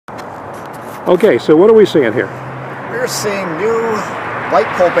Okay, so what are we seeing here? We're seeing new light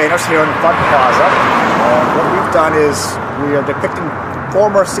pole banners here in the front plaza. What we've done is we are depicting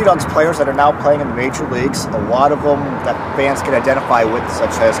former Seedons players that are now playing in the major leagues. A lot of them that fans can identify with,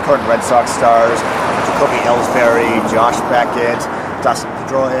 such as current Red Sox stars, Jacoby Ellsbury, Josh Beckett, Dustin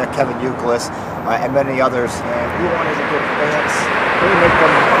Pedroia, Kevin Youkilis, and many others. And we wanted to give fans, really make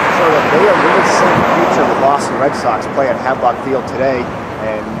them sure that they are really seeing the future of the Boston Red Sox play at Havelock Field today.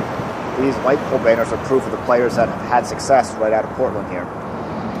 And these light pole banners are proof of the players that have had success right out of Portland here.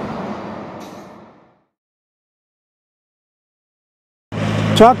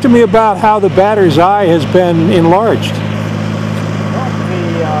 Talk to me about how the batter's eye has been enlarged. Well,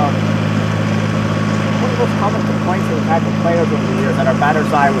 one of the most common complaints that we've had from players over the years that our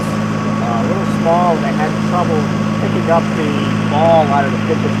batter's eye was a little small and they had trouble picking up the ball out of the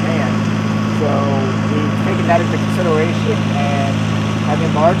pitcher's hand. So we've taken that into consideration and have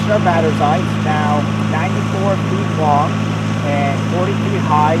enlarged our batter's eye. It's now 94 feet long and 40 feet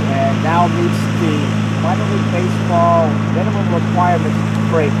high, and now meets the minor league baseball minimum requirements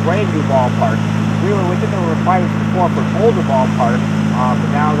for a brand new ballpark. We were within the requirements before for an older ballpark, but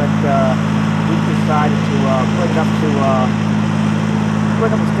now that we've decided to bring up the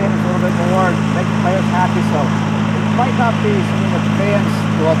standards a little bit more, make the players happy. So it might not be something that fans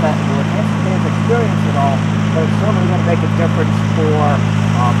will enhance the fans' experience at all, but it's certainly going to make a difference for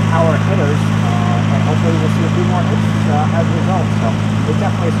our hitters, and hopefully we'll see a few more hits as a result. So it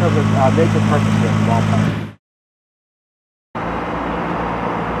definitely serves a major purpose here at the ballpark.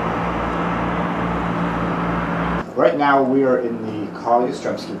 Right now we are in the Carl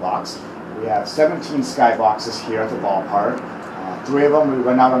Yastrzemski box. We have 17 sky boxes here at the ballpark. 3 of them we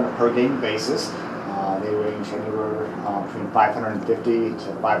run out on a per game basis. They range anywhere between $550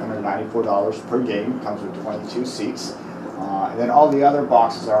 to $594 per game. Comes with 22 seats. And then all the other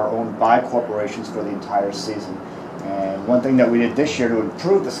boxes are owned by corporations for the entire season. And one thing that we did this year to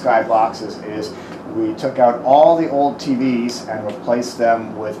improve the sky boxes is we took out all the old TVs and replaced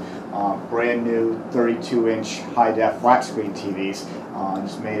them with brand new 32-inch high-def flat screen TVs.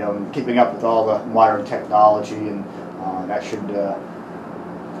 Just made them keeping up with all the modern technology, and that should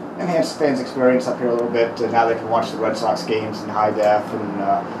enhance the fans' experience up here a little bit. Now they can watch the Red Sox games in high def and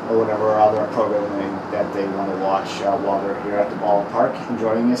or whatever other programming that they want to watch while they're here at the ballpark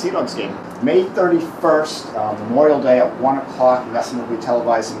enjoying the Seedons game. May 31st, Memorial Day at 1 o'clock, NESN will be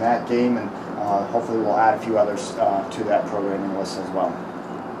televising that game, and hopefully we'll add a few others to that programming list as well.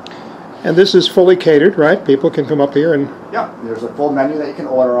 And this is fully catered, right? People can come up here and... Yeah, there's a full menu that you can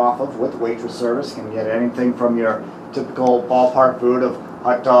order off of with waitress service. You can get anything from your typical ballpark food of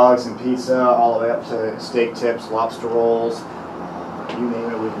hot dogs and pizza all the way up to steak tips, lobster rolls. You name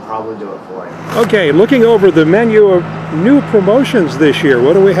it, we can probably do it for you. Okay, looking over the menu of new promotions this year,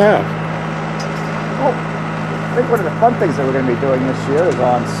 what do we have? Well, I think one of the fun things that we're going to be doing this year is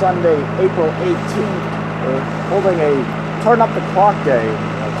on Sunday, April 18th, we're holding a Turn Up the Clock Day.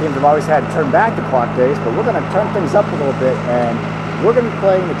 Teams have always had turn back the clock days, but we're going to turn things up a little bit, and we're going to be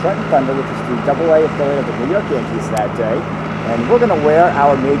playing the Trenton Thunder, which is the AA affiliate of the New York Yankees that day, and we're going to wear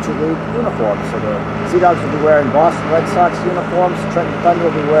our Major League uniforms. So the Sea Dogs will be wearing Boston Red Sox uniforms, Trenton Thunder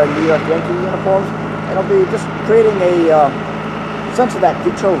will be wearing New York Yankee uniforms, and it'll be just creating a sense of that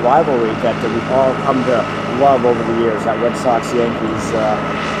future rivalry that we've all come to love over the years, that Red Sox-Yankees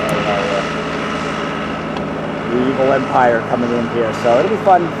the evil empire coming in here. So it'll be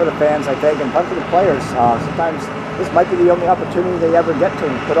fun for the fans, I think, and fun for the players. Sometimes this might be the only opportunity they ever get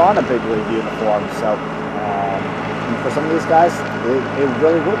to put on a big league uniform. So for some of these guys, it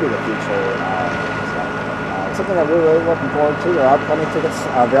really will be the future. It's something that we're really looking forward to. There are plenty of tickets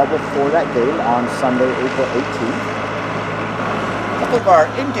available for that game on Sunday, April 18th. A couple of our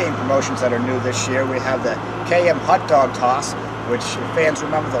in-game promotions that are new this year. We have the KM Hot Dog Toss, which if fans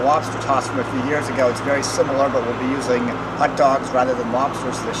remember the lobster toss from a few years ago. It's very similar, but we'll be using hot dogs rather than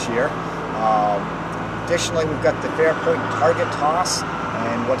lobsters this year. Additionally, we've got the Fairpoint Target Toss,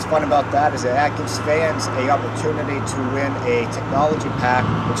 and what's fun about that is that gives fans an opportunity to win a technology pack,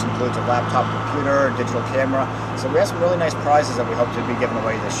 which includes a laptop computer, a digital camera. So we have some really nice prizes that we hope to be giving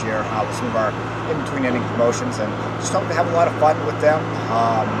away this year with some of our in-between inning promotions, and just hope to have a lot of fun with them.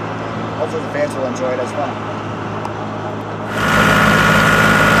 Hopefully the fans will enjoy it as well.